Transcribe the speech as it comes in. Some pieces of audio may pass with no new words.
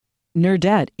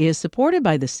Nerdette is supported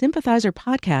by the Sympathizer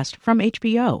podcast from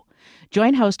HBO.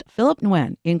 Join host Philip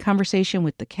Nguyen in conversation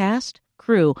with the cast,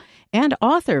 crew, and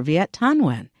author Viet Thanh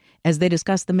Nguyen as they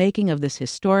discuss the making of this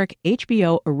historic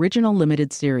HBO original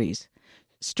limited series.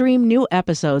 Stream new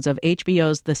episodes of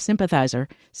HBO's The Sympathizer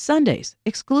Sundays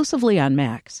exclusively on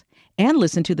Max. And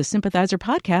listen to the Sympathizer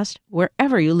podcast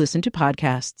wherever you listen to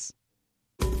podcasts.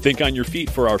 Think on your feet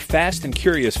for our Fast and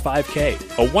Curious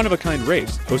 5K, a one-of-a-kind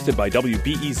race hosted by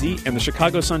WBEZ and the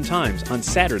Chicago Sun-Times on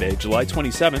Saturday, July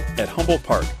 27th at Humboldt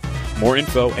Park. More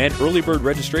info and early bird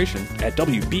registration at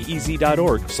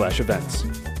wbez.org/events.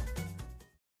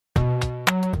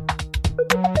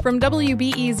 From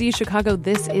WBEZ Chicago,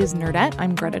 this is Nerdette.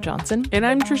 I'm Greta Johnson. And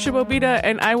I'm Trisha Bobita,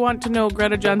 and I want to know,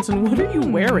 Greta Johnson, what are you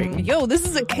wearing? Yo, this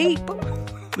is a cape.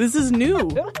 This is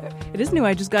new. It is new.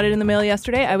 I just got it in the mail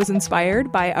yesterday. I was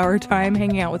inspired by our time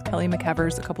hanging out with Kelly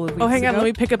McEvers a couple of weeks ago. Oh, hang on. Let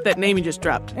me pick up that name you just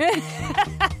dropped.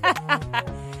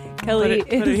 Kelly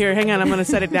put it here. Hang on. I'm going to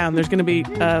set it down. There's going to be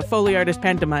Foley Artist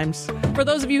Pantomimes. For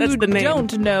those of you who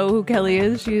don't know who Kelly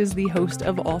is, she is the host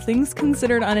of All Things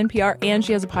Considered on NPR, and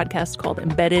she has a podcast called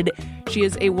Embedded. She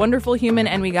is a wonderful human,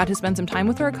 and we got to spend some time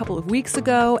with her a couple of weeks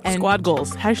ago. And squad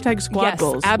goals. Hashtag squad yes,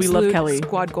 goals. We love Kelly.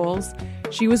 Squad goals.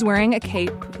 She was wearing a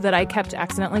cape that I kept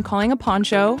accidentally calling a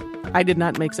poncho. I did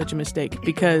not make such a mistake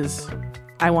because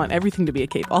I want everything to be a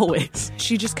cape always.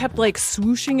 She just kept like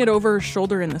swooshing it over her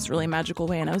shoulder in this really magical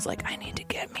way. And I was like, I need to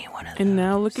get me one of those. And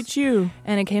now look at you.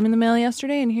 And it came in the mail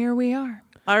yesterday, and here we are.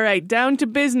 All right, down to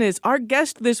business. Our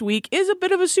guest this week is a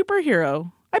bit of a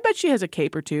superhero. I bet she has a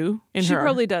cape or two in her. She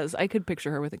probably does. I could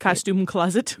picture her with a cape. Costume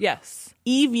closet. Yes.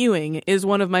 Eve Ewing is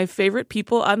one of my favorite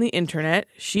people on the internet.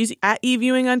 She's at Eve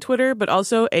Ewing on Twitter, but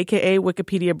also AKA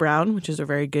Wikipedia Brown, which is a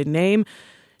very good name.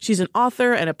 She's an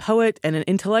author and a poet and an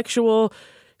intellectual.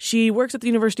 She works at the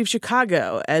University of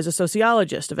Chicago as a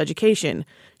sociologist of education.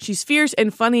 She's fierce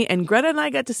and funny, and Greta and I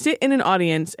got to sit in an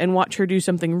audience and watch her do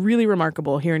something really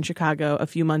remarkable here in Chicago a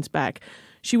few months back.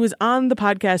 She was on the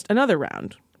podcast Another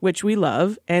Round, which we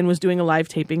love, and was doing a live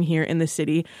taping here in the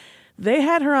city. They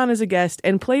had her on as a guest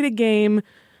and played a game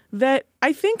that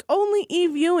I think only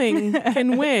Eve Ewing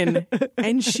can win,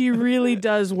 and she really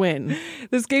does win.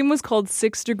 This game was called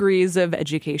 6 Degrees of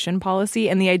Education Policy,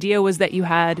 and the idea was that you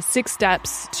had 6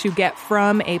 steps to get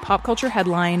from a pop culture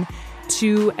headline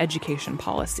to education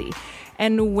policy.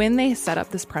 And when they set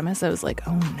up this premise, I was like,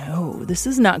 oh no, this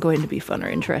is not going to be fun or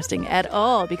interesting at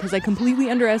all, because I completely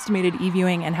underestimated Eve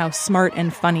Ewing and how smart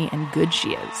and funny and good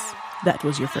she is. That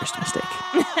was your first mistake.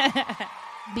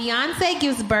 Beyonce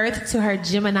gives birth to her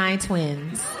Gemini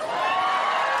twins.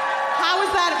 How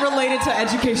is that related to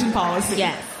education policy?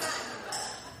 Yes.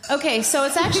 Okay, so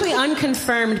it's actually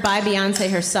unconfirmed by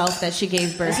Beyonce herself that she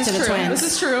gave birth to the twins.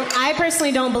 This is true. I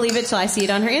personally don't believe it till I see it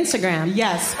on her Instagram.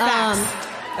 Yes, facts.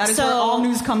 That is where all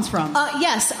news comes from.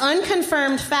 Yes,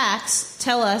 unconfirmed facts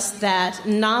tell us that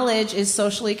knowledge is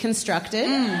socially constructed,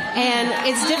 and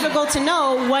it's difficult to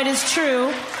know what is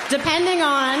true depending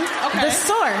on the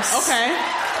source. Okay.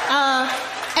 A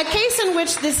case in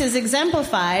which this is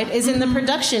exemplified is in the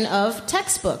production of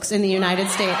textbooks in the United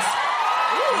States.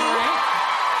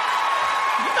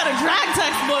 You better drag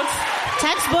textbooks.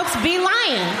 Textbooks be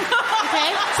lying.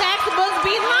 Okay? Textbooks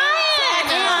be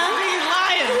lying.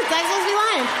 Textbooks be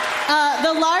lying.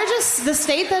 The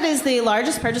state that is the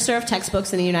largest purchaser of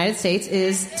textbooks in the United States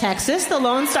is Texas, the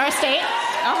Lone Star State.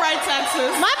 All right,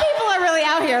 Texas. My people are really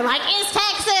out here like, it's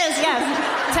Texas. Yes,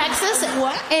 Texas.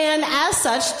 What? And as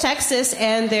such, Texas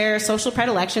and their social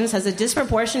predilections has a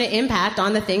disproportionate impact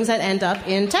on the things that end up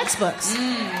in textbooks.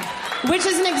 Which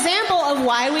is an example of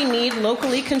why we need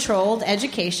locally controlled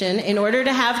education in order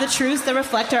to have the truths that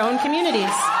reflect our own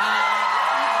communities.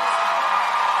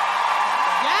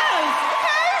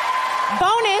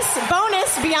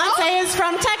 Bonus, Beyonce is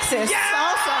from Texas.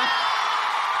 Also.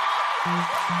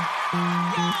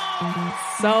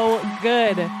 So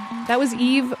good. That was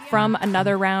Eve from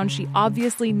Another Round. She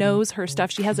obviously knows her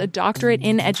stuff. She has a doctorate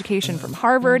in education from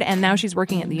Harvard, and now she's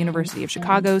working at the University of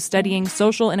Chicago studying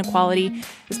social inequality,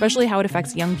 especially how it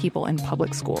affects young people in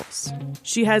public schools.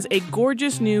 She has a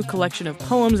gorgeous new collection of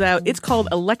poems out. It's called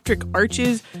Electric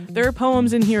Arches. There are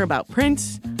poems in here about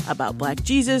Prince, about Black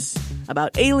Jesus,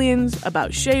 about aliens,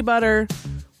 about shea butter.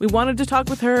 We wanted to talk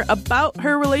with her about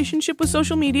her relationship with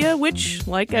social media, which,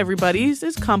 like everybody's,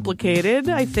 is complicated,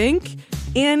 I think.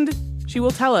 And she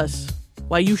will tell us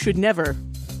why you should never,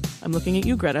 I'm looking at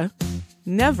you, Greta,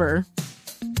 never,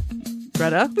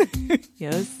 Greta,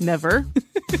 yes, never.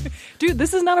 Dude,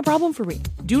 this is not a problem for me.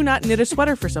 Do not knit a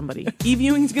sweater for somebody. Eve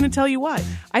Ewing's going to tell you why.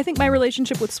 I think my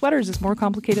relationship with sweaters is more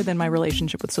complicated than my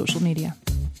relationship with social media.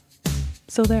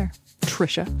 So there.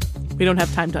 Trisha. We don't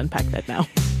have time to unpack that now.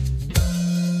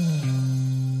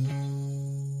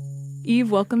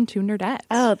 Eve, welcome to Nerdette.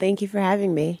 Oh, thank you for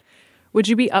having me. Would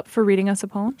you be up for reading us a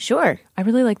poem? Sure. I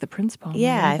really like the Prince poem.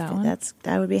 Yeah,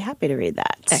 I would be happy to read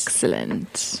that.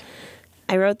 Excellent.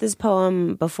 I wrote this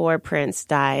poem before Prince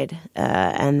died,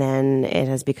 and then it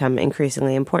has become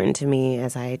increasingly important to me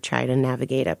as I try to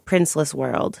navigate a princeless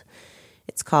world.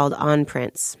 It's called On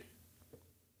Prince.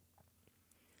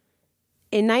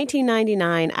 In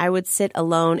 1999, I would sit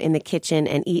alone in the kitchen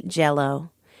and eat Jell-O,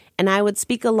 and I would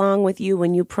speak along with you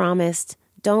when you promised,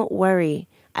 "Don't worry,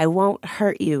 I won't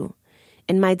hurt you."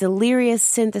 And my delirious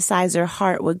synthesizer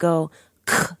heart would go,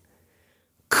 "K,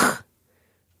 k,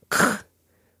 k,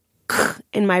 k,"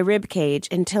 in my rib cage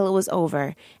until it was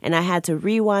over, and I had to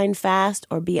rewind fast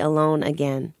or be alone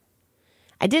again.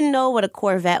 I didn't know what a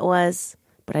Corvette was,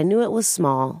 but I knew it was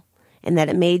small, and that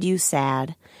it made you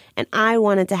sad. And I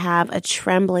wanted to have a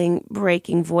trembling,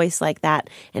 breaking voice like that,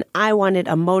 and I wanted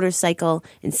a motorcycle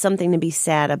and something to be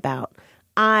sad about.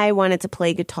 I wanted to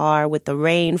play guitar with the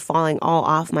rain falling all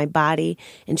off my body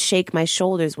and shake my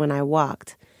shoulders when I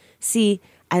walked. See,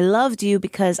 I loved you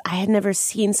because I had never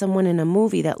seen someone in a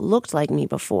movie that looked like me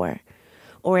before.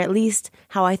 Or at least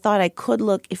how I thought I could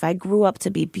look if I grew up to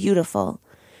be beautiful.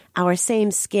 Our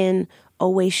same skin,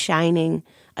 always shining,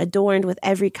 adorned with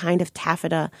every kind of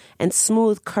taffeta and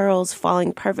smooth curls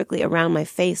falling perfectly around my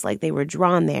face like they were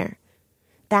drawn there.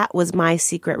 That was my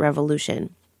secret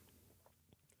revolution.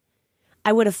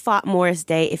 I would have fought Morris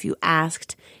Day if you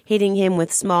asked, hitting him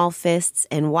with small fists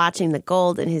and watching the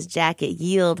gold in his jacket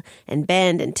yield and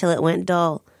bend until it went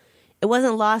dull. It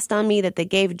wasn't lost on me that they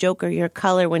gave Joker your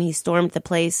color when he stormed the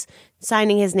place,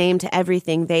 signing his name to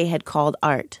everything they had called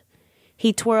art.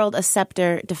 He twirled a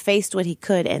scepter, defaced what he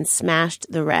could, and smashed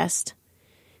the rest.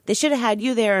 They should have had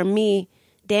you there or me,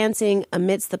 dancing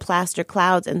amidst the plaster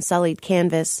clouds and sullied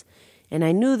canvas, and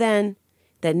I knew then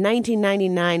that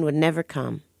 1999 would never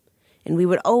come. And we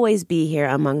would always be here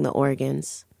among the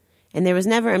organs. And there was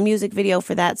never a music video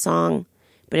for that song,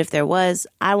 but if there was,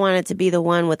 I wanted to be the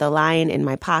one with a lion in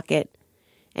my pocket.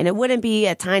 And it wouldn't be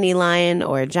a tiny lion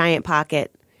or a giant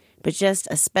pocket, but just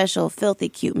a special filthy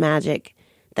cute magic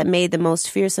that made the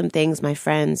most fearsome things my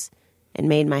friends and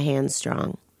made my hands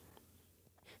strong.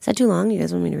 Is that too long? You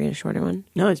guys want me to read a shorter one?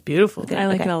 No, it's beautiful. I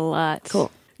like it a lot.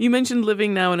 Cool. You mentioned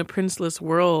living now in a princeless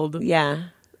world. Yeah.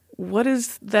 What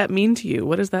does that mean to you?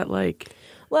 What is that like?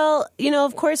 Well,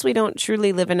 of course we don't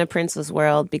truly live in a princeless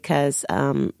world because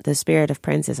the spirit of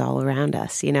Prince is all around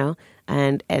us,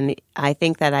 And I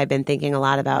think that I've been thinking a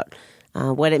lot about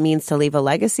what it means to leave a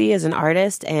legacy as an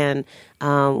artist and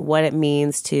what it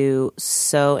means to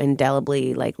so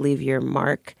indelibly leave your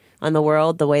mark on the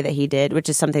world the way that he did, which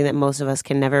is something that most of us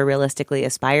can never realistically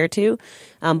aspire to.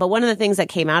 But one of the things that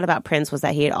came out about Prince was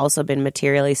that he had also been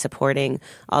materially supporting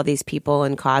all these people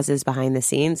and causes behind the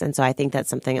scenes. And so I think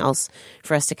that's something else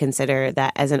for us to consider,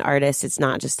 that as an artist, it's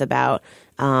not just about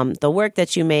the work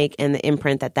that you make and the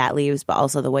imprint that leaves, but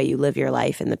also the way you live your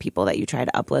life and the people that you try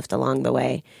to uplift along the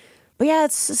way. But yeah,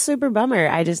 it's a super bummer.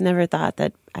 I just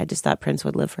thought Prince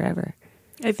would live forever.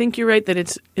 I think you're right that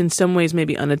it's in some ways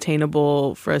maybe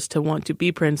unattainable for us to want to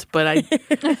be Prince, but What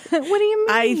do you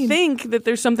mean? I think that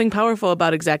there's something powerful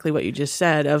about exactly what you just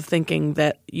said, of thinking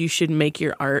that you should make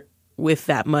your art with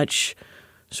that much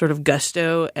sort of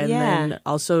gusto, and then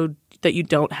also that you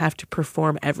don't have to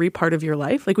perform every part of your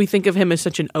life. We think of him as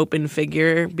such an open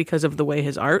figure because of the way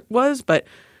his art was, but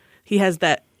he has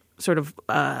that sort of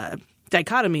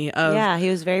dichotomy of he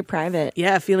was very private.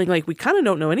 Feeling like we kind of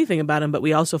don't know anything about him, but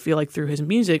we also feel like through his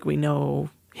music we know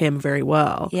him very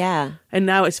well. And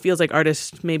now it feels like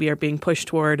artists maybe are being pushed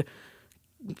toward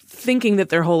thinking that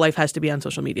their whole life has to be on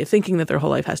social media, thinking that their whole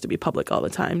life has to be public all the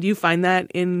time. Do you find that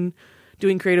in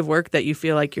doing creative work, that you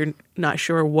feel like you're not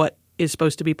sure what is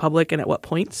supposed to be public and at what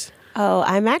points? Oh,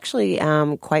 I'm actually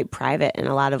quite private in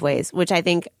a lot of ways, which I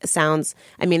think sounds,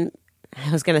 I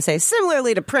was going to say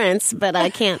similarly to Prince, but I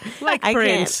can't.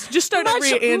 Prince. Just start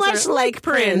every answer. Much like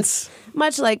Prince.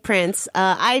 Much like Prince.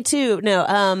 I too,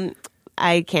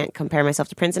 I can't compare myself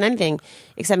to Prince in anything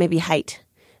except maybe height.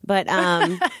 But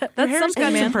that's hair's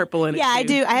got some purple in it. Yeah, I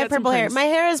do. I have purple hair. Prince. My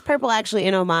hair is purple actually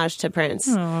in homage to Prince.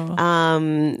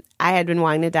 I had been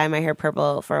wanting to dye my hair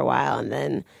purple for a while, and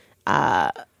then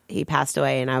he passed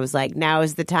away, and I was like, now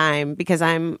is the time, because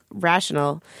I'm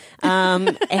rational.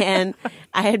 And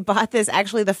I had bought this.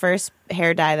 Actually, the first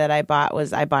hair dye that I bought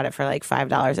it for like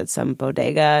 $5 at some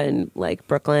bodega in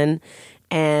Brooklyn,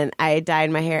 and I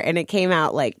dyed my hair, and it came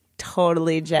out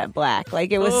totally jet black.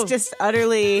 It was just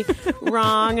utterly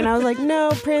wrong. And I was like, no,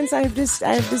 Prince, I have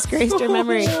disgraced your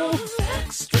memory.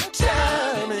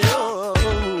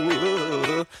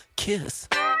 kiss.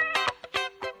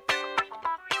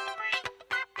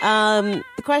 The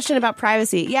question about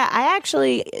privacy. Yeah, I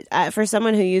actually, for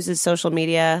someone who uses social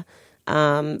media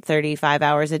 35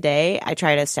 hours a day, I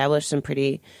try to establish some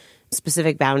pretty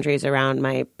specific boundaries around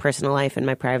my personal life and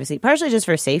my privacy, partially just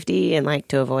for safety and like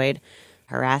to avoid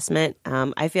harassment.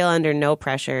 I feel under no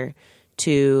pressure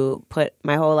to put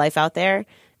my whole life out there.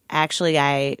 Actually,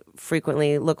 I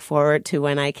frequently look forward to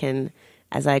when I can,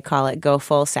 as I call it, go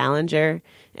full Salinger.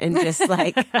 And just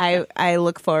like, I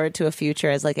look forward to a future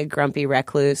as like a grumpy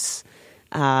recluse,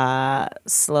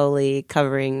 slowly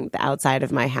covering the outside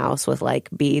of my house with like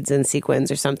beads and sequins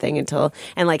or something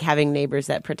and like having neighbors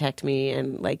that protect me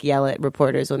and like yell at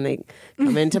reporters when they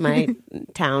come into my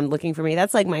town looking for me.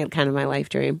 That's like my kind of my life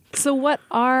dream. So what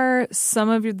are some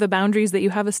of the boundaries that you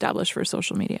have established for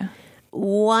social media?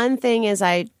 One thing is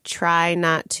I try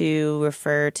not to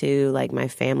refer to like my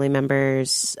family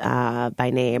members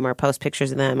by name or post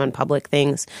pictures of them on public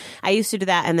things. I used to do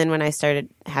that, and then when I started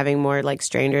having more like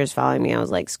strangers following me, I was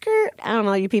like, skirt, I don't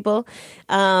know you people.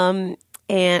 And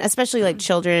especially like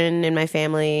children in my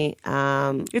family.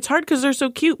 It's hard because they're so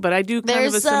cute, but I do kind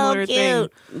of a similar thing.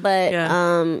 But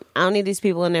I don't need these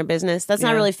people in their business. That's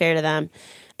not really fair to them.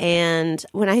 And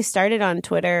when I started on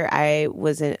Twitter, I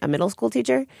was a middle school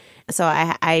teacher. So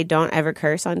I don't ever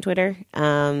curse on Twitter.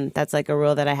 That's like a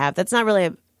rule that I have. That's not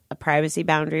really a privacy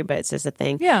boundary, but it's just a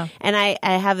thing. Yeah. And I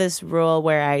have this rule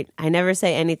where I never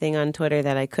say anything on Twitter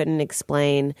that I couldn't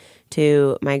explain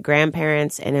to my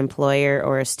grandparents, an employer,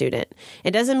 or a student.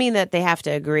 It doesn't mean that they have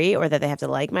to agree or that they have to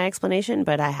like my explanation,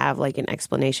 but I have like an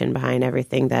explanation behind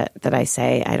everything that I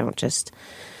say. I don't just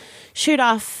shoot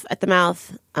off at the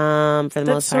mouth for the most part.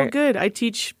 That's so good. I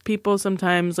teach people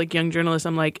sometimes, like young journalists,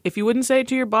 I'm like, if you wouldn't say it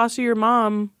to your boss or your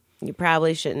mom, you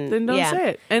probably shouldn't. Then don't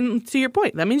say it. And to your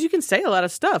point, that means you can say a lot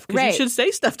of stuff because you should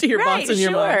say stuff to your boss and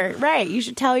your mom. Right. You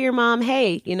should tell your mom,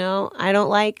 hey, I don't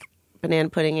like banana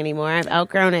pudding anymore. I've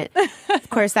outgrown it. Of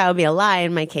course, that would be a lie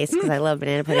in my case because I love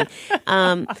banana pudding.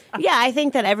 I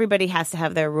think that everybody has to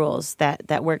have their rules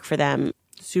that work for them.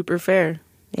 Super fair.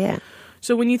 Yeah.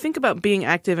 So when you think about being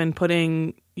active and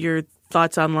putting your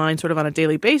thoughts online sort of on a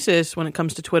daily basis when it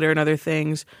comes to Twitter and other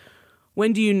things,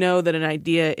 when do you know that an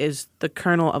idea is the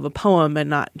kernel of a poem and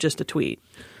not just a tweet?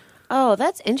 Oh,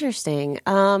 that's interesting.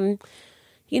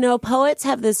 Poets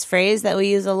have this phrase that we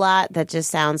use a lot that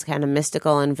just sounds kind of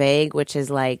mystical and vague, which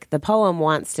is like the poem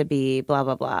wants to be blah,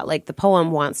 blah, blah. Like the poem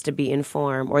wants to be in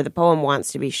form, or the poem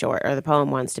wants to be short, or the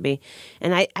poem wants to be.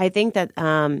 And I think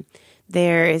that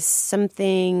there is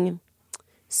something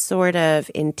sort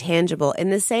of intangible in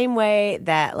the same way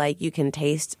that like you can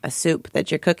taste a soup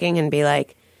that you're cooking and be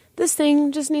like, this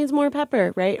thing just needs more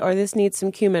pepper, right? Or this needs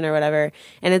some cumin or whatever.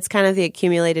 And it's kind of the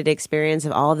accumulated experience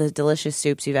of all the delicious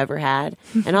soups you've ever had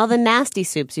and all the nasty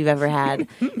soups you've ever had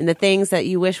and the things that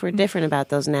you wish were different about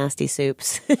those nasty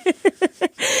soups.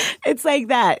 It's like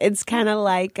that. It's kind of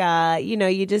like,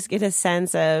 you just get a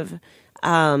sense of,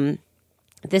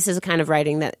 this is a kind of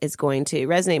writing that is going to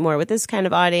resonate more with this kind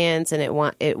of audience, and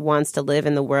it wants to live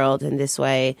in the world in this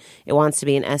way. It wants to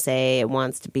be an essay. It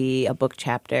wants to be a book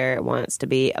chapter. It wants to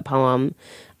be a poem.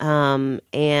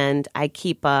 And I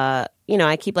keep like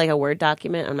a Word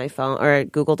document on my phone or a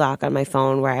Google Doc on my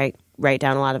phone where I write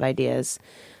down a lot of ideas.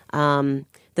 The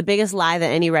biggest lie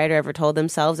that any writer ever told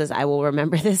themselves is, I will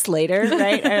remember this later,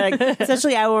 right? Or like,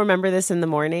 essentially, I will remember this in the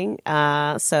morning.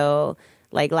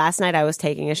 Like last night I was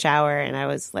taking a shower and I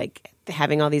was like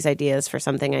having all these ideas for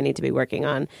something I need to be working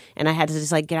on. And I had to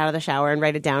just like get out of the shower and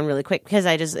write it down really quick because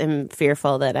I just am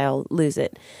fearful that I'll lose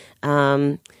it.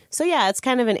 It's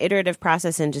kind of an iterative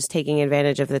process and just taking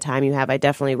advantage of the time you have. I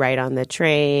definitely write on the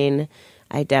train.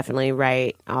 I definitely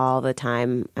write all the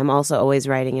time. I'm also always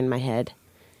writing in my head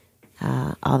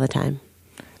all the time.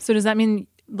 So does that mean,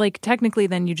 like, technically,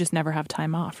 then you just never have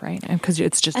time off, right? Because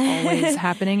it's just always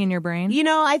happening in your brain?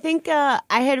 I think I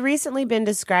had recently been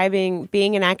describing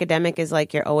being an academic as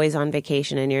like you're always on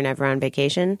vacation and you're never on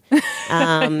vacation.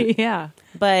 Yeah.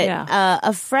 But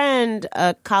a friend,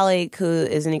 a colleague who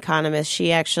is an economist,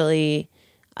 she actually...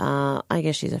 I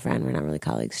guess she's a friend. We're not really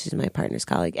colleagues. She's my partner's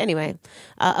colleague. Anyway,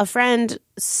 a friend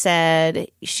said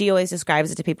she always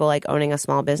describes it to people like owning a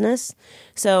small business.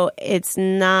 So it's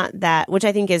not that, which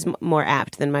I think is more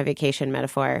apt than my vacation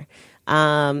metaphor.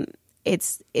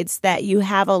 It's that you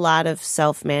have a lot of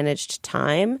self-managed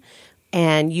time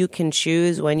and you can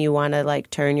choose when you want to like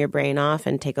turn your brain off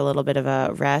and take a little bit of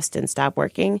a rest and stop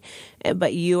working.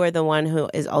 But you are the one who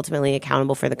is ultimately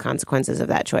accountable for the consequences of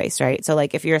that choice, right? So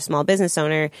like if you're a small business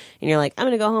owner and you're like, I'm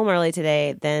going to go home early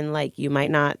today, then like you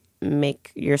might not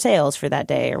make your sales for that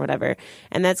day or whatever.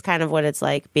 And that's kind of what it's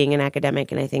like being an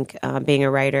academic and I think being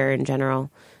a writer in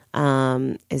general.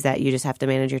 is that you just have to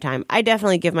manage your time. I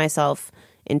definitely give myself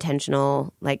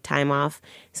intentional like time off.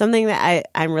 Something that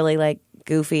I'm really like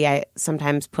goofy. I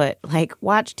sometimes put like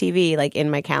watch TV like in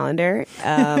my calendar,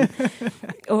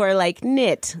 or like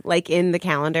knit like in the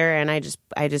calendar, and I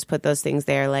just put those things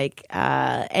there like,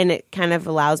 and it kind of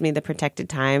allows me the protected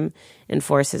time and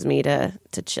forces me to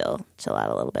chill out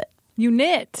a little bit. You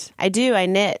knit. I do. I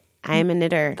knit. I am a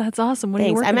knitter. That's awesome. What are you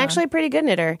Thanks. working I'm on? actually a pretty good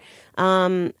knitter.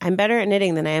 I'm better at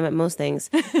knitting than I am at most things.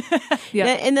 Yeah.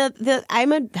 And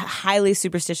I'm a highly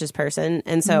superstitious person,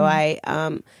 and so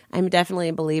I'm definitely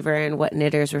a believer in what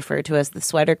knitters refer to as the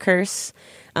sweater curse.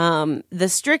 The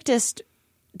strictest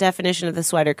definition of the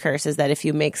sweater curse is that if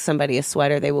you make somebody a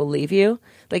sweater, they will leave you.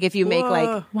 Like if you make like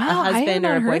a husband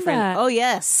or a boyfriend. That. Oh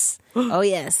yes. Oh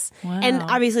yes. Wow. And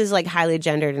obviously it's like highly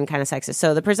gendered and kind of sexist.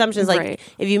 So the presumption is like Right.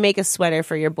 if you make a sweater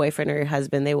for your boyfriend or your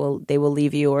husband, they will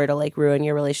leave you, or it'll like ruin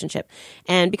your relationship.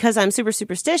 And because I'm super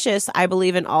superstitious, I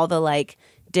believe in all the like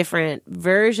different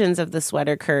versions of the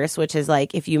sweater curse, which is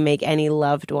like if you make any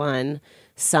loved one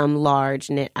some large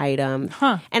knit item.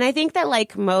 And I think that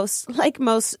like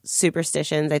most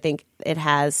superstitions, I think it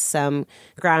has some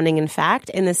grounding in fact,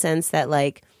 in the sense that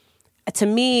like, to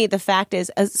me, the fact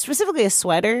is, specifically a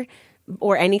sweater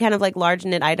or any kind of like large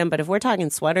knit item, but if we're talking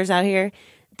sweaters out here,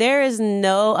 there is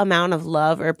no amount of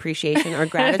love or appreciation or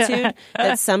gratitude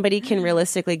that somebody can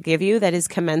realistically give you that is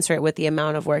commensurate with the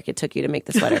amount of work it took you to make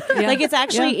the sweater. Like it's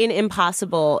actually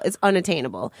impossible. It's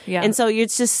unattainable. Yeah. And so you're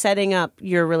just setting up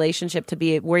your relationship to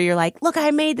be where you're like, look,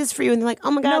 I made this for you. And they're like,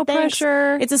 oh my God, No thanks.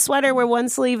 pressure. It's a sweater where one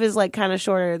sleeve is like kind of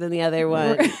shorter than the other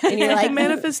one. And you're like,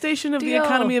 Manifestation of the Deal.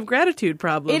 economy of gratitude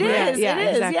problem. it right? is. Yeah, It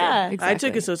is. exactly. Yeah. I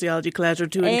took a sociology class or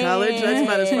two in college. That's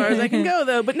about as far as I can go,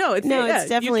 though. But no, it's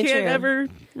definitely you can't true. ever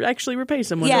actually repay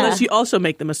someone Yeah. unless you also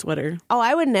make them a sweater. Oh,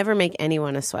 I would never make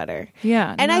anyone a sweater.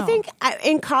 Yeah, And I no. think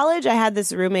in college, I had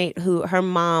this roommate who her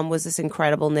mom was this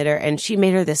incredible knitter, and she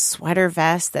made her this sweater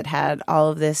vest that had all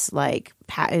of this like,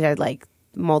 it had like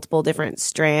multiple different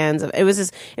strands of, it was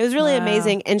really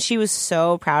amazing. And she was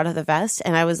so proud of the vest.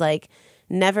 And I was like,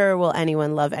 never will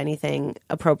anyone love anything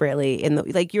appropriately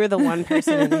like you're the one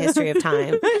person in the history of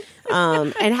time.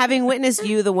 And having witnessed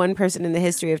you, the one person in the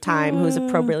history of time who's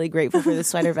appropriately grateful for the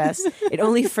sweater vest, it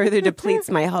only further depletes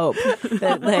my hope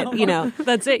that you know.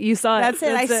 That's it. You saw it. That's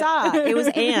it. I saw it. It was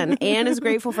Anne. Anne is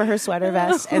grateful for her sweater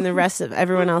vest, and the rest of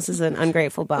everyone else is an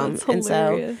ungrateful bum. That's and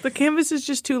hilarious. The canvas is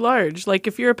just too large. Like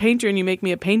if you're a painter and you make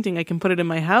me a painting, I can put it in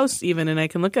my house even, and I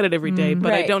can look at it every day.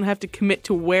 But I Right. don't have to commit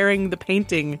to wearing the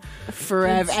painting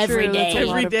forever, every true. That's day. a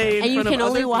lot every of day. In And you front of can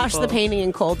only other wash people. the painting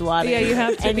in cold water. Yeah, you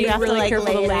have to and be you have really to, like,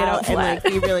 careful to lay it lay it out out and like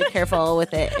be really careful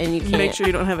with it, and you can't. Make sure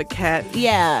you don't have a cat.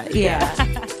 Yeah.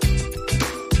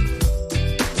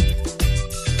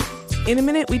 In a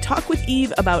minute, we talk with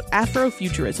Eve about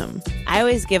Afrofuturism. I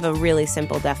always give a really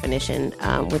simple definition,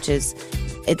 which is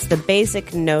it's the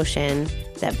basic notion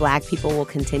that Black people will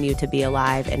continue to be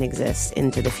alive and exist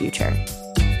into the future.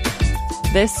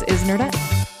 This is Nerdette.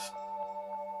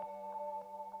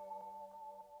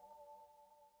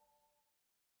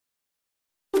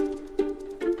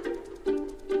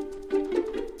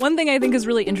 One thing I think is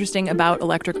really interesting about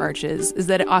Electric Arches is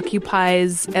that it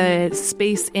occupies a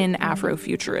space in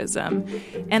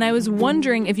Afrofuturism. And I was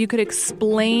wondering if you could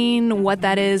explain what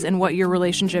that is and what your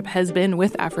relationship has been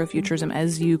with Afrofuturism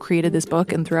as you created this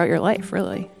book and throughout your life,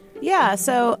 really. Yeah,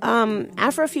 so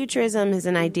Afrofuturism is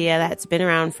an idea that's been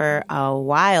around for a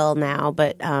while now,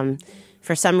 but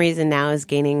for some reason now is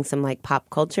gaining some like pop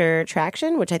culture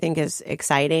traction, which I think is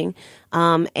exciting.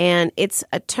 And it's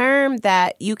a term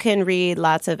that you can read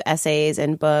lots of essays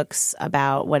and books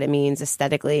about what it means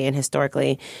aesthetically and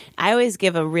historically. I always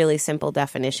give a really simple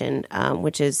definition,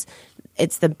 which is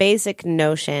it's the basic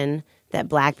notion that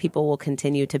Black people will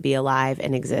continue to be alive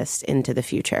and exist into the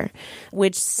future,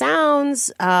 which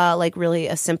sounds like really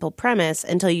a simple premise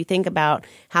until you think about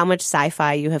how much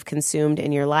sci-fi you have consumed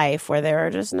in your life where there are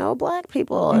just no Black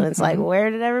people. And it's like, where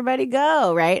did everybody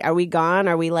go, right? Are we gone?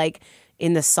 Are we like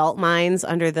in the salt mines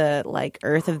under the like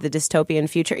earth of the dystopian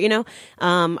future? You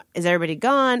know, is everybody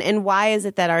gone? And why is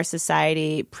it that our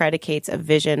society predicates a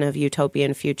vision of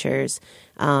utopian futures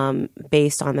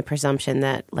based on the presumption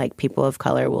that like people of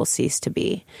color will cease to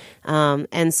be?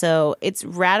 And so it's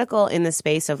radical in the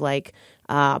space of like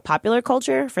popular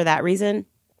culture for that reason.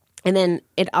 And then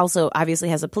it also obviously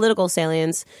has a political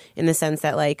salience in the sense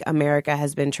that like America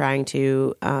has been trying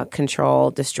to control,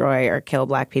 destroy, or kill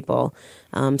Black people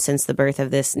since the birth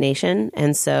of this nation.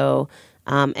 And so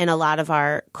and a lot of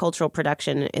our cultural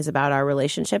production is about our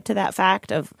relationship to that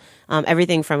fact of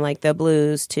everything from like the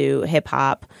blues to hip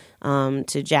hop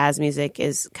to jazz music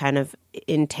is kind of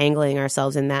entangling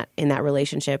ourselves in that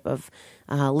relationship of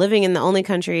living in the only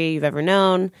country you've ever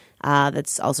known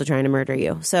that's also trying to murder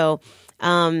you. So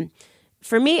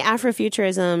for me,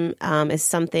 Afrofuturism is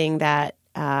something that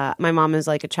my mom is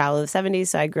like a child of the 70s,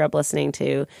 so I grew up listening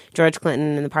to George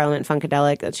Clinton and the Parliament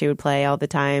Funkadelic that she would play all the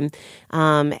time.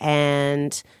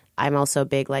 And I'm also a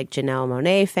big like Janelle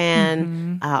Monáe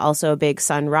fan, also a big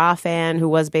Sun Ra fan who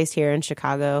was based here in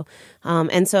Chicago.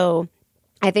 And so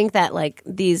I think that like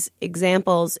these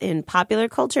examples in popular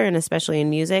culture and especially in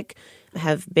music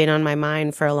have been on my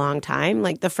mind for a long time.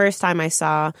 Like the first time I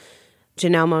saw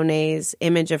Janelle Monáe's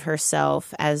image of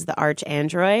herself as the arch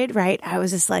android, right? I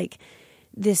was just like,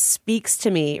 this speaks to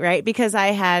me, right? Because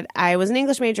I was an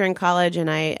English major in college,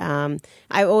 and I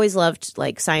always loved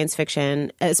like science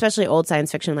fiction, especially old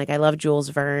science fiction. Like I love Jules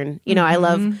Verne. You know, I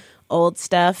love old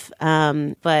stuff.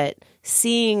 But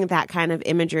seeing that kind of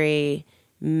imagery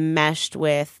meshed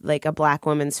with like a Black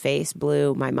woman's face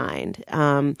blew my mind.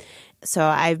 So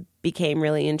I became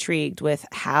really intrigued with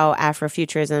how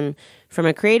Afrofuturism, from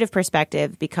a creative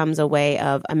perspective, becomes a way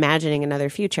of imagining another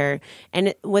future.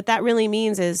 And what that really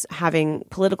means is having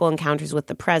political encounters with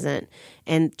the present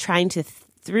and trying to,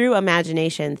 through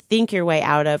imagination, think your way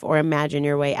out of or imagine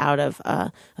your way out of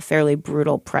a fairly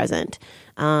brutal present.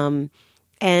 And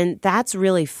that's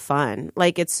really fun.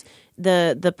 Like it's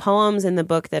the poems in the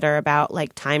book that are about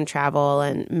like time travel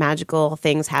and magical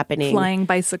things happening. Flying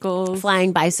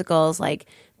bicycles. Like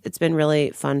it's been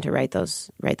really fun to write those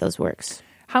works.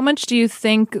 How much do you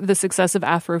think the success of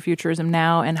Afrofuturism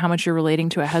now and how much you're relating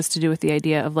to it has to do with the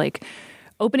idea of like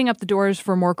opening up the doors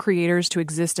for more creators to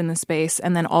exist in the space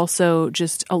and then also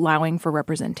just allowing for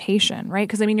representation, right?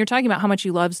 Because, I mean, you're talking about how much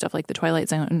you love stuff like The Twilight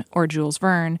Zone or Jules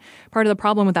Verne. Part of the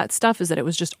problem with that stuff is that it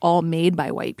was just all made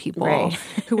by white people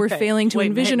who were failing to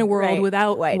envision a world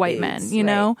without white men, you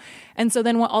know? And so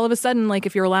then all of a sudden, like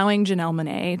if you're allowing Janelle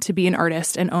Monáe to be an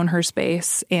artist and own her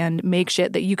space and make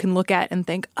shit that you can look at and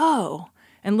think, oh,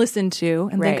 and listen to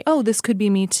and think, oh, this could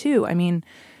be me too. I mean,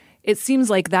 it seems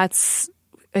like that's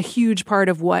a huge part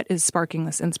of what is sparking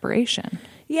this inspiration.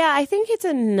 Yeah, I think it's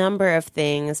a number of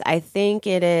things. I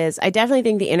definitely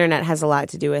think the internet has a lot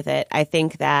to do with it. I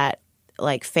think that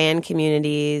like fan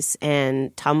communities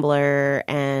and Tumblr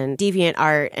and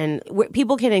DeviantArt and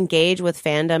people can engage with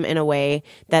fandom in a way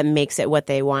that makes it what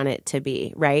they want it to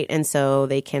be, right? And so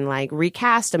they can like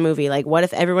recast a movie. Like what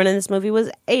if everyone in this movie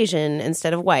was Asian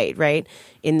instead of white, right?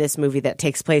 In this movie that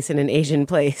takes place in an Asian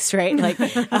place, right? Like what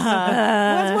if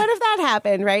that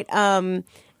happened, right?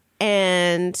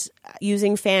 And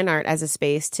using fan art as a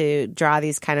space to draw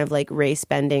these kind of like race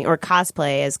bending or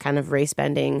cosplay as kind of race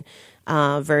bending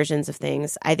versions of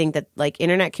things. I think that like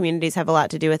internet communities have a lot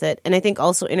to do with it. And I think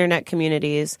also internet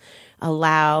communities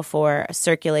allow for a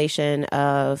circulation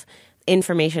of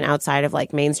information outside of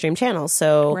like mainstream channels.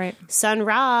 So Sun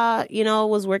Ra,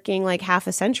 was working like half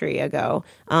a century ago.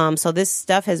 So this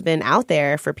stuff has been out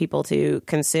there for people to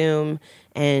consume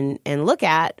and look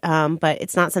at, but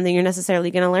it's not something you're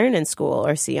necessarily going to learn in school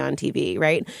or see on TV,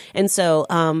 right? And so,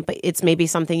 but it's maybe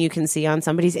something you can see on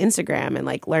somebody's Instagram and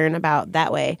like learn about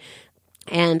that way.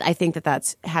 And I think that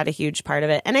that's had a huge part of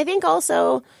it. And I think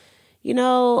also,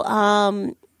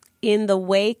 in the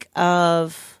wake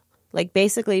of like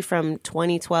basically from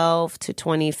 2012 to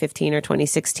 2015 or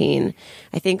 2016,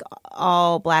 I think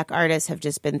all Black artists have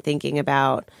just been thinking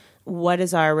about what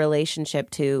is our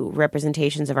relationship to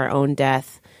representations of our own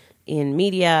death in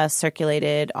media,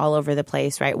 circulated all over the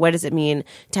place, right? What does it mean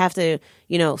to have to,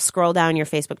 scroll down your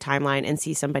Facebook timeline and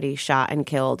see somebody shot and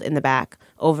killed in the back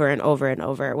over and over and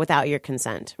over without your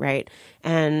consent, right?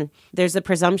 And there's a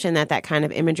presumption that that kind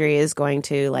of imagery is going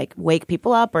to like wake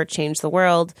people up or change the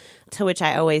world, to which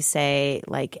I always say,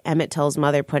 like, Emmett Till's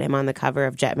mother put him on the cover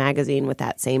of Jet magazine with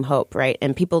that same hope, right?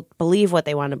 And people believe what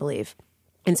they want to believe.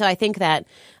 And so I think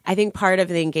part of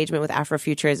the engagement with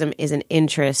Afrofuturism is an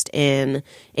interest in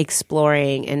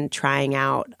exploring and trying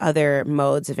out other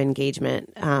modes of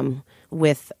engagement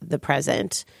with the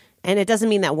present. And it doesn't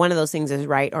mean that one of those things is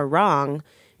right or wrong,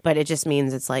 but it just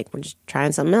means it's like we're just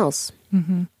trying something else.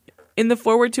 Mm-hmm. In the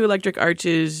foreword to Electric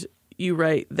Arches, you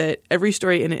write that every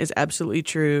story in it is absolutely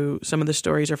true. Some of the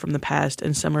stories are from the past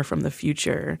and some are from the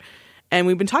future. And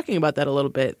we've been talking about that a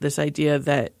little bit, this idea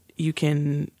that you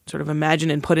can sort of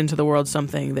imagine and put into the world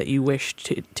something that you wish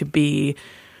to be.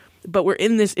 But we're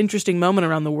in this interesting moment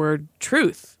around the word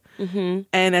truth. Mm-hmm.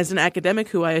 And as an academic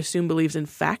who I assume believes in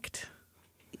fact.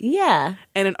 Yeah.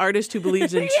 And an artist who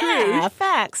believes in yeah, truth.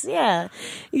 Facts. Yeah.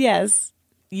 Yes.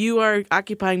 You are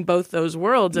occupying both those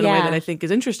worlds in a way that I think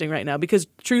is interesting right now, because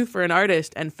truth for an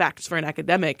artist and facts for an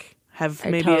academic have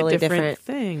are maybe totally a different different.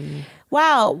 thing.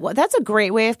 Wow, well, that's a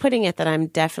great way of putting it that I'm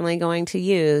definitely going to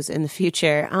use in the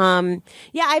future.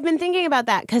 Yeah, I've been thinking about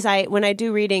that because when I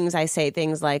do readings, I say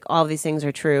things like all these things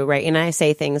are true, right? And I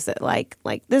say things that like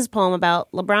this poem about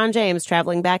LeBron James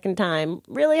traveling back in time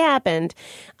really happened.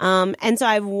 And so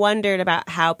I've wondered about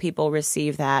how people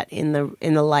receive that in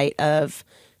the light of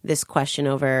this question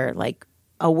over like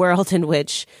a world in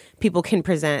which people can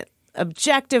present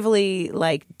objectively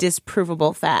like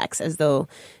disprovable facts as though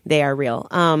they are real.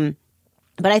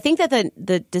 But I think that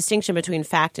the distinction between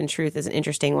fact and truth is an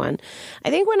interesting one.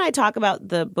 I think when I talk about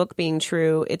the book being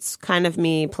true, it's kind of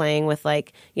me playing with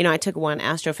like, I took one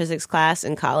astrophysics class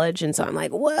in college. And so I'm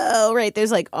like, whoa, right.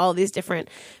 There's like all these different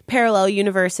parallel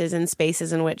universes and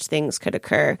spaces in which things could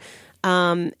occur.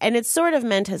 And it's sort of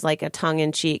meant as like a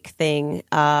tongue-in-cheek thing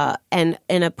and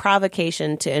a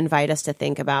provocation to invite us to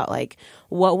think about like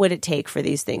what would it take for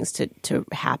these things to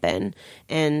happen,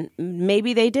 and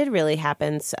maybe they did really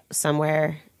happen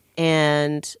somewhere,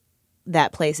 and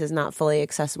that place is not fully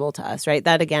accessible to us, right?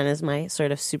 That again is my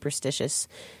sort of superstitious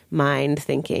mind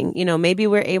thinking. Maybe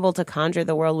we're able to conjure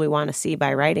the world we want to see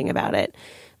by writing about it.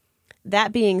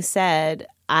 That being said,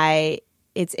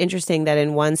 it's interesting that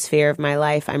in one sphere of my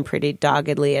life, I'm pretty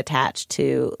doggedly attached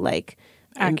to like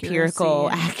empirical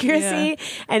accuracy.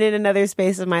 Yeah. And in another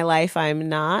space of my life, I'm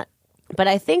not. But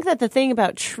I think that the thing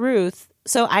about truth,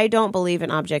 so I don't believe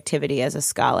in objectivity as a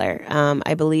scholar.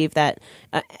 I believe that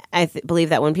believe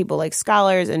that when people like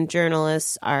scholars and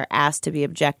journalists are asked to be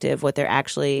objective, what they're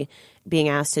actually being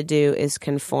asked to do is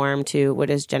conform to what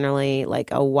is generally like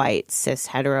a white, cis,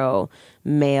 hetero,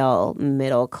 male,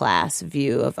 middle class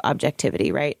view of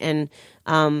objectivity, right? And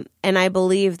I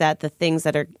believe that the things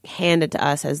that are handed to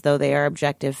us as though they are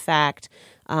objective fact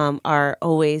are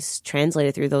always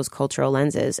translated through those cultural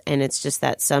lenses. And it's just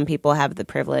that some people have the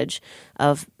privilege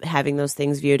of having those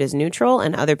things viewed as neutral,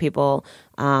 and other people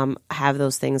have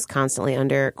those things constantly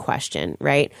under question,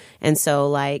 right? And so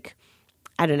like,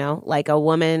 I don't know, like a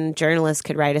woman journalist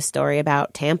could write a story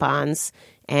about tampons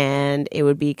and it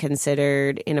would be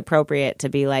considered inappropriate to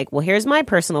be like, well, here's my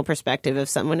personal perspective of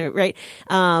someone, right?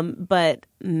 But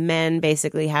men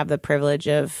basically have the privilege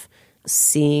of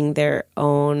seeing their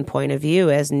own point of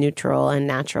view as neutral and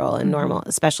natural and normal,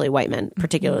 especially white men,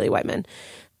 particularly white men.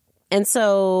 And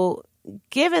so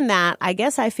given that, I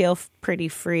guess I feel pretty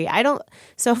free.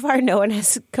 So far, no one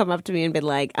has come up to me and been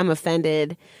like, I'm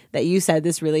offended that you said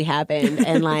this really happened.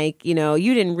 And like, you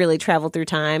didn't really travel through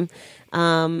time.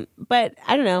 But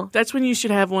I don't know. That's when you should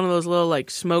have one of those little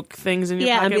like smoke things in your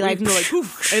pocket. And be like, where you can go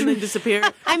like, and then disappear.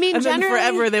 I mean, and generally,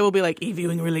 then forever they will be like,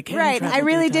 E-viewing really can right. travel I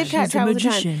really through did time. travel through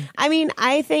time. I mean,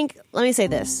 I think, let me say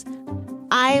this.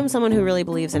 I am someone who really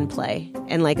believes in play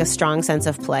and like a strong sense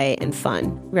of play and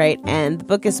fun, right? And the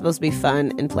book is supposed to be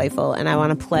fun and playful, and I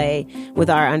want to play with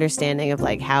our understanding of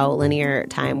like how linear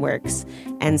time works.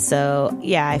 And so,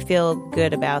 yeah, I feel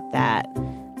good about that.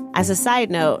 As a side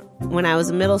note, when I was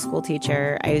a middle school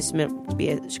teacher, I used to be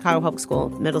a Chicago Public School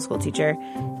middle school teacher,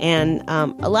 and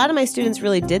a lot of my students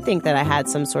really did think that I had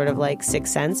some sort of like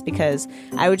sixth sense, because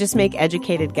I would just make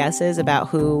educated guesses about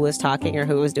who was talking or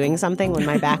who was doing something when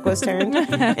my back was turned,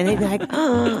 and they'd be like,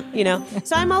 oh,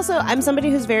 So I'm somebody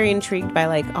who's very intrigued by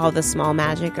like all the small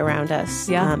magic around us,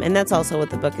 and that's also what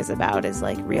the book is about, is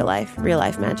like real life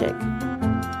magic.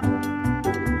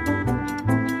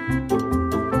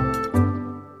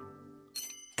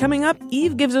 Coming up,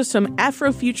 Eve gives us some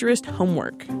Afrofuturist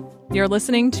homework. You're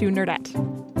listening to Nerdette.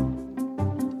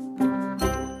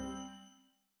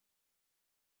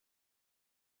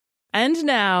 And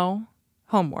now,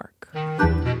 homework.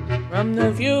 From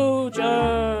the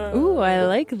future. Ooh, I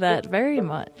like that very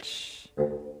much.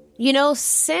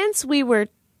 Since we were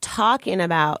talking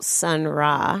about Sun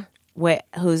Ra,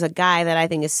 who's a guy that I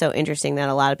think is so interesting that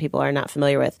a lot of people are not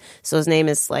familiar with. So his name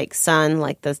is like Sun,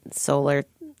 like the solar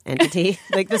entity,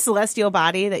 like the celestial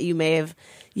body that you may have,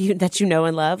 that you know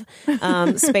and love.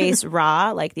 Space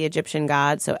Ra, like the Egyptian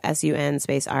god, so SUN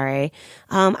space RA.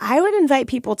 I would invite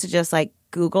people to just like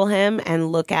Google him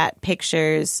and look at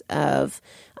pictures of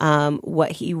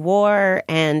what he wore.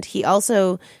 And he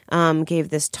also gave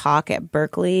this talk at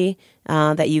Berkeley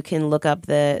that you can look up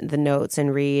the notes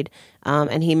and read.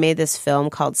 And he made this film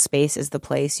called Space is the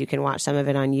Place. You can watch some of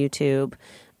it on YouTube.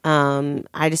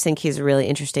 I just think he's a really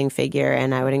interesting figure,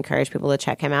 and I would encourage people to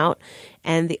check him out.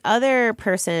 And the other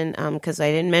person, because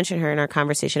I didn't mention her in our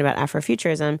conversation about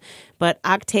Afrofuturism, but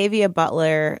Octavia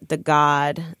Butler, the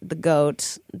god, the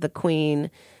goat, the queen,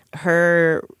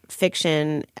 her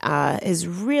fiction is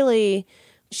really,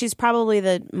 she's probably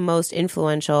the most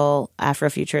influential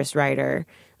Afrofuturist writer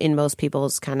in most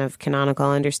people's kind of canonical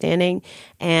understanding.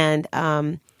 And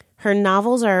Her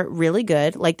novels are really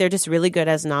good. Like, they're just really good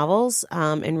as novels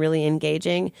and really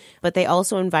engaging. But they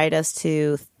also invite us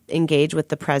to engage with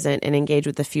the present and engage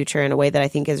with the future in a way that I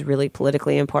think is really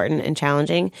politically important and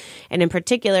challenging. And in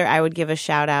particular, I would give a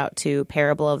shout out to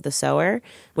Parable of the Sower,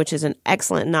 which is an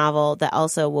excellent novel that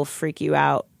also will freak you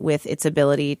out with its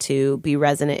ability to be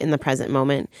resonant in the present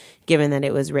moment, given that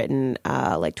it was written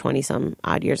like 20 some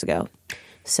odd years ago.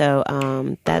 So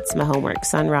that's my homework.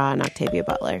 Sun Ra and Octavia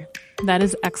Butler. That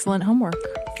is excellent homework.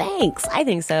 Thanks. I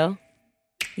think so.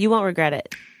 You won't regret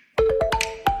it.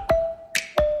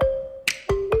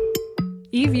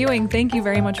 Eve Ewing, thank you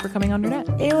very much for coming on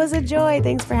Nerdette. It was a joy.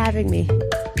 Thanks for having me.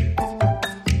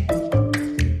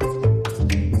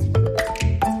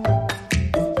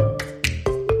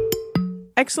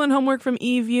 Excellent homework from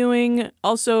Eve Ewing.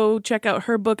 Also, check out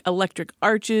her book, Electric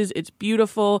Arches. It's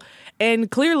beautiful. And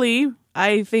clearly,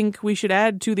 I think we should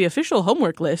add to the official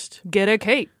homework list. Get a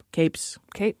cape. Capes.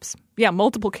 Capes. Yeah,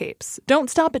 multiple capes. Don't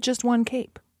stop at just one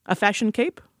cape. A fashion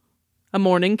cape. A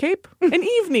morning cape. An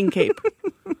evening cape.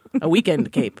 A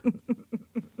weekend cape.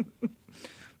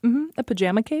 A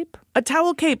pajama cape. A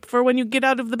towel cape for when you get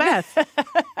out of the bath.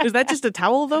 Is that just a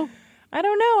towel, though? I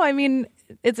don't know. I mean,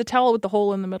 it's a towel with the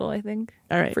hole in the middle, I think.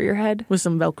 All right. For your head. With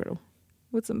some Velcro.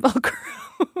 With some Velcro.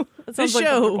 This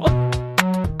show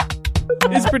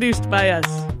is produced by us,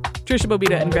 Trisha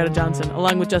Bobita and Greta Johnson,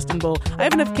 along with Justin Bull. I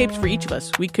have enough capes for each of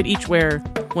us. We could each wear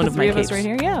one of my capes. 3 of us right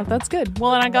here? Yeah, that's good.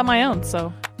 Well, and I got my own,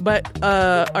 so. But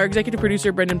our executive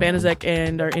producer, Brendan Banaszak,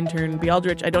 and our intern, B.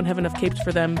 Aldrich, I don't have enough capes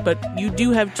for them, but you do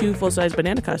have 2 full-size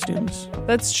banana costumes.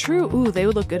 That's true. Ooh, they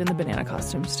would look good in the banana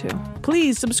costumes, too.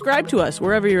 Please subscribe to us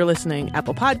wherever you're listening.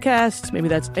 Apple Podcasts, maybe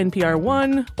that's NPR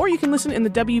One, or you can listen in the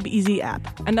WBEZ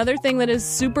app. Another thing that is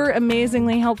super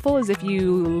amazingly helpful is if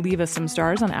you leave us some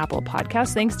stars on Apple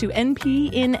Podcasts. Thanks to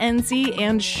NPNNC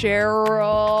and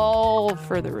Cheryl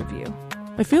for the review.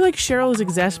 I feel like Cheryl is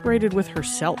exasperated with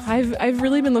herself. I've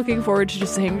really been looking forward to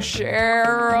just saying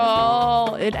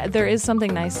Cheryl. There is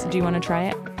something nice. Do you want to try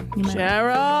it?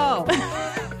 Cheryl!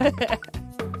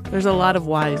 There's a lot of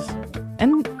Y's.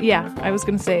 And yeah, I was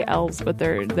going to say L's, but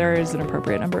there is an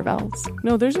appropriate number of L's.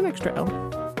 No, there's an extra L.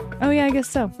 Oh, yeah, I guess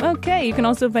so. Okay, you can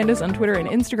also find us on Twitter and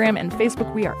Instagram and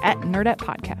Facebook. We are at Nerdette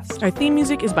Podcast. Our theme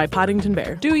music is by Poddington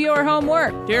Bear. Do your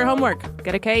homework. Do your homework.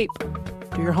 Get a cape.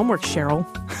 Do your homework, Cheryl.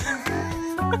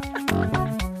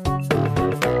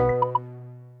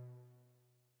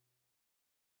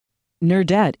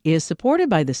 Nerdette is supported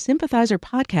by the Sympathizer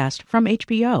podcast from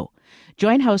HBO.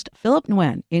 Join host Philip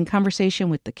Nguyen in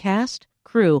conversation with the cast,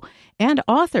 crew, and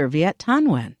author Viet Thanh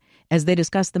Nguyen as they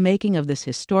discuss the making of this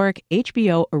historic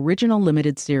HBO original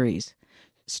limited series.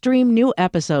 Stream new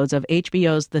episodes of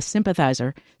HBO's The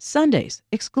Sympathizer Sundays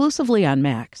exclusively on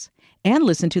Max, and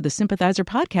listen to the Sympathizer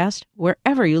podcast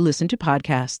wherever you listen to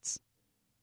podcasts.